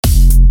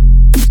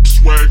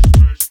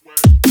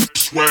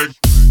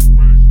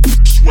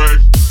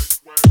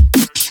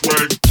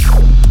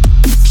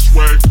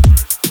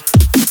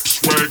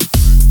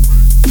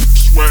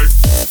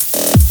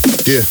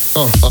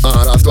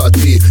Раз, два,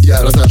 три,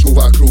 я разношу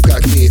вокруг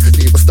огни.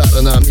 Ты по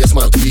сторонам не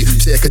смотри,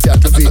 все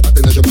хотят любви, а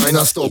ты нажимай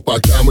на стоп,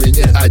 пока мы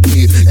не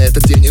одни. Это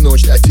день и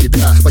ночь для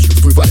тебя,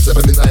 почувствуй вайб,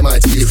 запоминай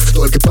мотив.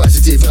 Только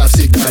позитив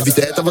навсегда, ведь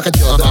этого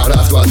хотела, да.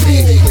 Раз, два,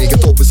 три, мы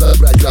готовы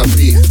забрать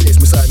гран-при. Здесь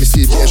мы сами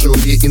себе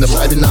жюри и на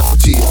правильном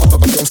пути.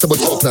 Попадем с тобой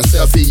топ на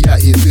селфи, я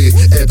и ты.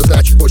 Это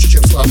значит больше,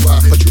 чем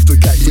слова. Почувствуй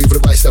кайф и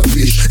врывайся в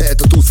движ.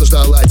 Эта туса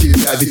ждала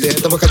тебя, ведь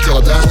этого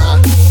хотела, да.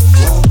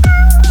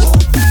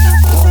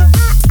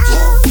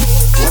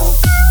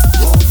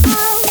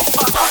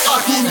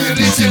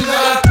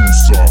 Ахумилительная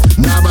туса.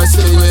 На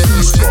бассейне,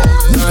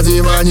 на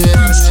диване.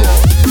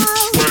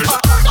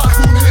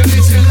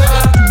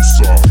 Ахумилительная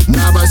туса.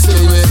 На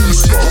бассейне,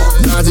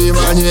 на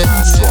диване.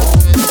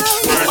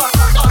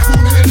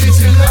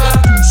 Ахумилительная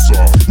туса.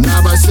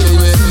 На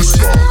бассейне,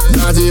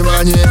 на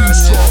диване.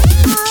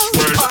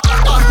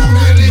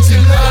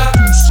 Ахумилительная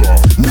туса.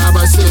 На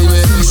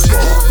бассейне,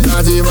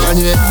 на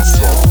диване.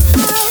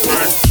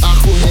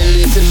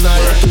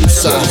 Ахумилительная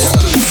туса.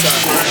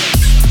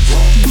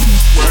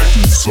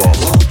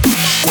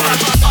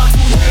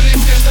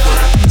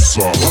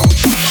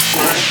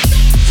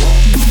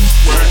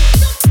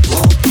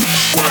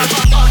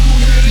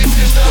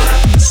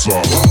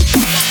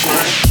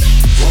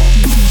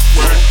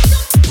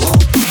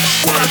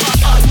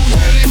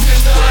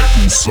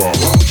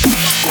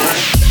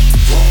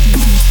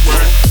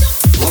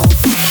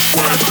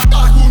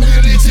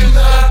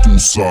 Ахумилительная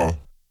туса.